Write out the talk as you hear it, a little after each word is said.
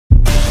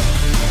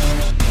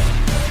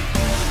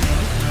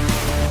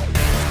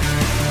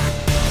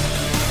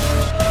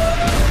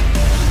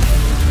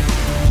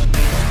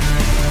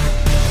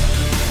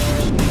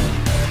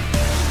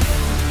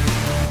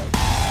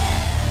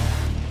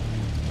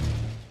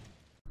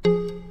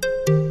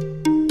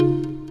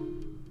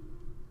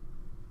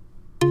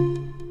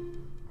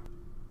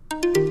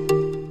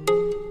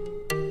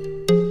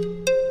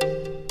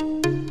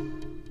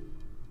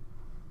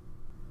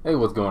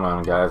What's going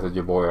on, guys? It's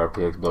your boy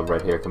RPX Blood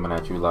right here, coming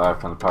at you live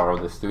from the power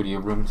of the studio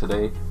room.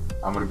 Today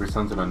I'm going to be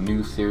presenting a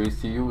new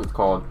series to you. It's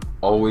called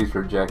Always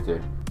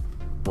Rejected.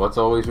 What's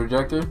Always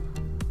Rejected?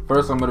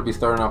 First, I'm going to be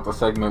starting off the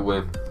segment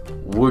with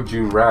Would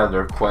You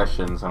Rather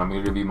questions, and I'm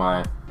going to give you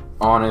my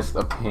honest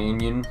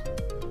opinion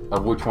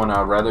of which one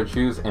I'd rather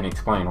choose and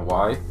explain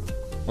why.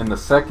 And the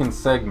second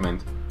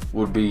segment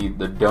would be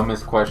the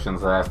dumbest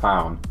questions that I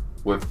found,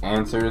 with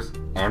answers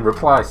and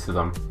replies to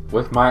them,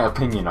 with my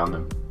opinion on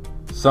them.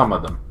 Some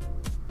of them.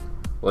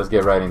 Let's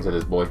get right into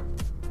this, boy.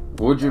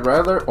 Would you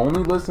rather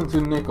only listen to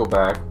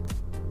Nickelback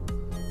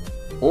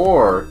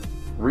or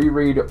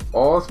reread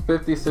all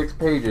 56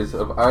 pages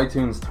of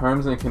iTunes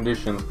terms and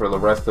conditions for the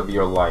rest of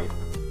your life?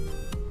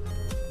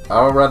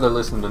 I would rather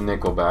listen to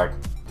Nickelback.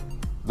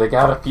 They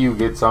got a few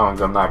good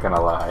songs, I'm not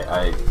gonna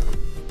lie.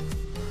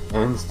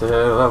 Instead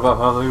of a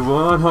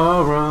Hollywood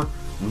horror,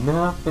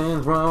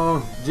 nothing's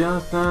wrong,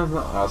 just as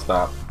long. I'll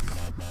stop.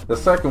 The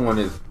second one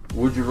is,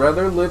 would you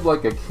rather live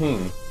like a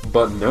king,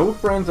 but no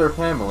friends or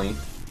family,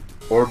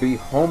 or be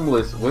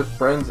homeless with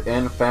friends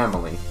and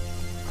family?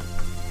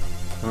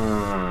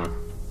 I'm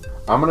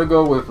gonna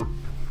go with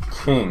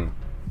king,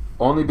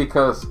 only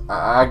because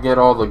I get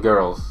all the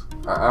girls.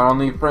 I don't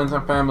need friends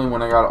and family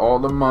when I got all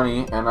the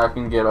money and I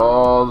can get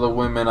all the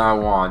women I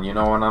want. You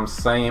know what I'm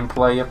saying,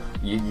 player?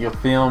 You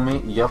feel me?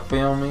 You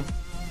feel me?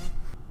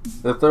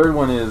 The third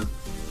one is,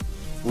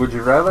 would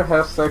you rather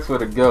have sex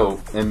with a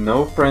goat and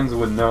no friends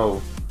would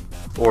know,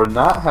 or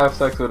not have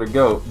sex with a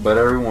goat but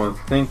everyone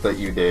think that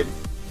you did?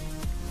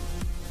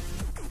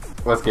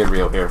 Let's get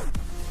real here.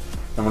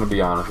 I'm gonna be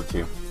honest with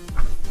you.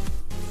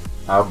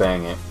 I'll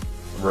bang it.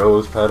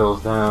 Rose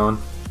petals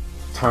down.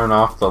 Turn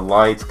off the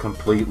lights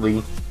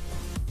completely.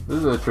 This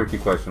is a tricky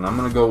question. I'm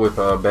gonna go with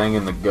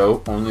banging the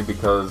goat, only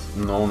because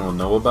no one will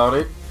know about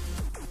it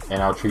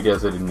and I'll treat it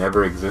as if it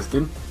never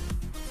existed,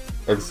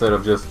 instead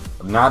of just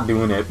not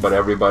doing it but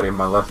everybody in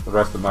the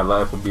rest of my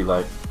life would be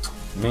like,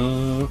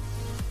 me.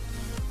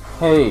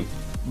 Hey,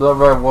 Blood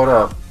Red, what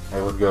up?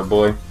 Hey, what's good,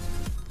 boy?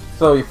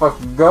 So, you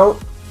fucked the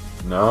goat?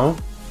 No.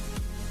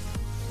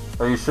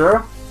 Are you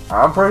sure?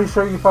 I'm pretty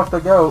sure you fucked the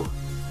goat.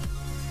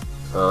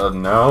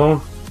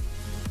 No.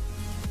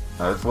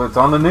 That's what's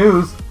on the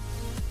news.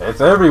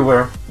 It's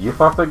everywhere. You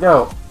fucked the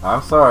goat.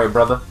 I'm sorry,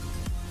 brother.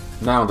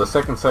 Now, the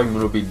second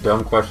segment will be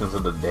dumb questions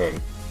of the day,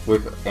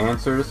 with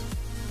answers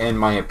and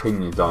my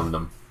opinions on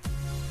them.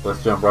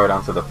 Let's jump right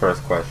onto the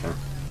first question.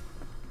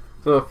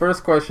 So, the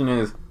first question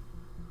is,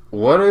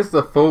 what is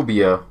the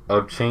phobia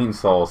of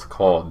chainsaws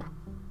called?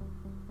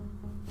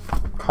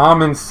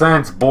 Common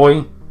sense,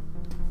 boy.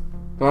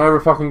 Don't ever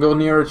fucking go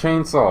near a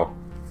chainsaw.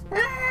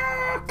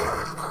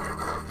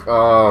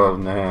 Oh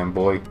man,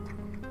 boy.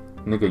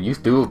 Nigga, you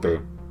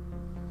stupid.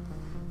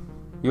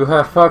 You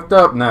have fucked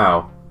up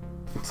now.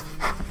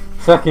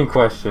 Second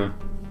question.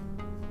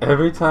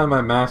 Every time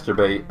I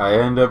masturbate, I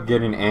end up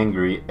getting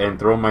angry and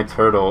throw my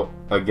turtle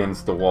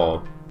against the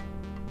wall.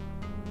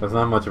 That's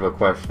not much of a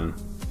question.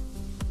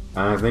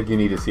 I think you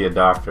need to see a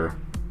doctor.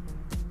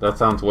 That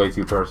sounds way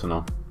too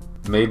personal.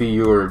 Maybe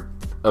you were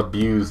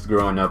abused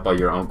growing up by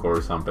your uncle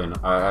or something.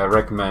 I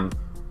recommend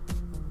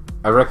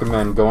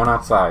going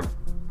outside.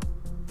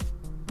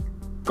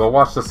 Go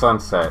watch the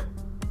sunset.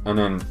 And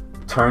then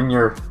turn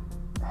your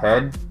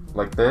head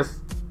like this.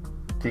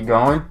 Keep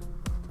going.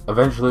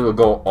 Eventually it will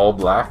go all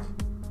black.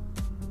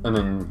 And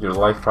then your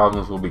life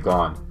problems will be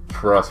gone.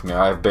 Trust me,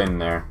 I've been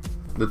there.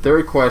 The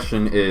third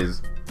question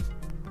is,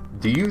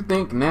 do you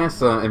think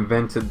NASA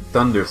invented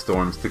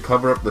thunderstorms to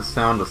cover up the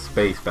sound of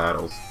space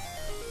battles?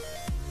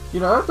 You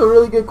know, that's a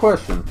really good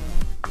question.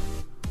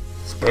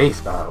 Space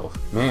battles?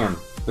 Man,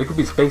 there could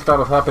be space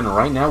battles happening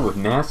right now with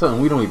NASA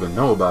and we don't even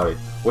know about it.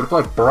 What if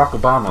like Barack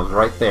Obama's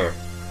right there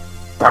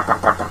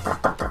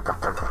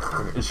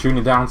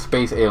shooting down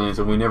space aliens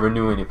and we never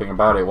knew anything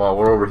about it, while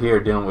we're over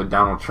here dealing with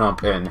Donald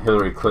Trump and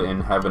Hillary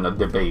Clinton having a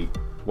debate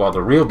while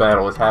the real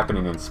battle is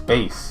happening in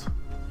space?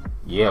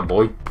 Yeah,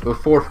 boy. The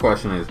fourth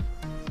question is,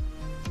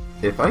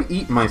 if I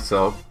eat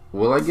myself,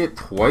 will I get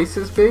twice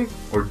as big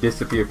or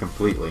disappear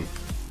completely?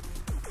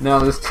 Now,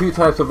 there's two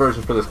types of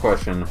versions for this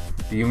question.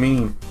 Do you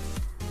mean,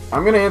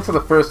 I'm going to answer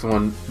the first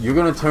one, you're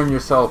going to turn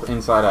yourself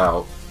inside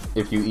out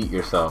if you eat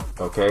yourself,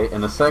 okay?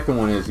 And the second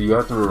one is you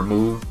have to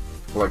remove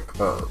like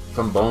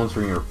some bones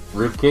from your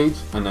rib cage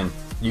and then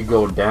you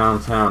go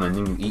downtown and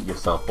then you eat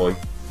yourself, boy.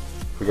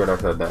 Forget I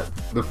said that.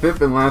 The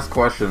fifth and last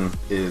question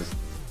is,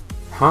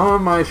 how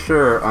am I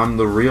sure I'm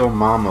the real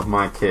mom of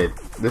my kid?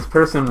 This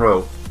person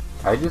wrote,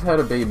 I just had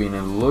a baby and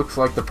it looks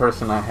like the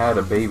person I had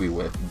a baby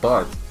with,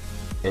 but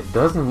it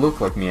doesn't look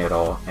like me at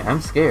all, and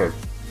I'm scared.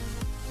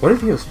 What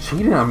if he was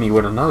cheating on me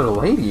with another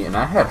lady and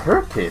I had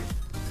her kid?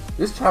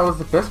 This child was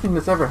the best thing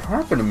that's ever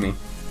happened to me,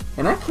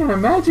 and I can't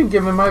imagine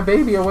giving my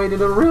baby away to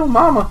the real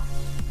mama.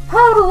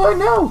 How do I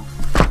know?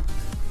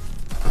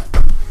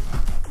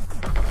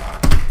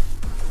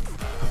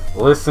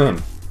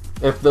 Listen,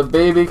 if the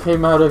baby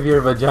came out of your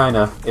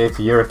vagina, it's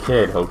your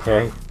kid,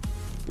 okay?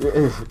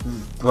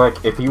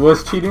 Like, if he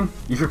was cheating,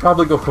 you should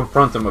probably go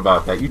confront him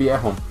about that. You'd be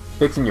at home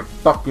fixing your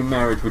fucking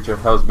marriage with your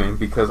husband,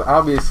 because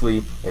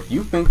obviously if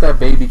you think that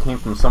baby came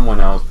from someone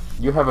else,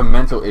 you have a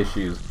mental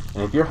issues.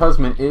 And if your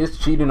husband is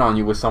cheating on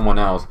you with someone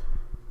else,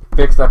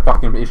 fix that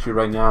fucking issue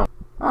right now.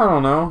 I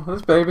don't know,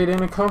 this baby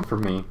didn't come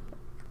from me.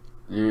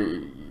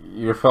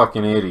 You're a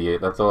fucking idiot,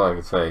 that's all I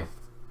can say.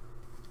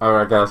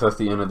 Alright guys, that's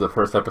the end of the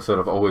first episode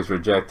of Always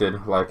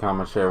Rejected. Like,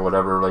 comment, share,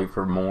 whatever, relate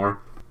for more.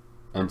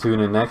 And tune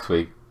in next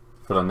week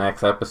for the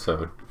next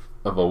episode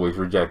of Always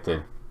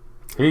Rejected.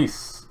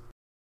 Peace.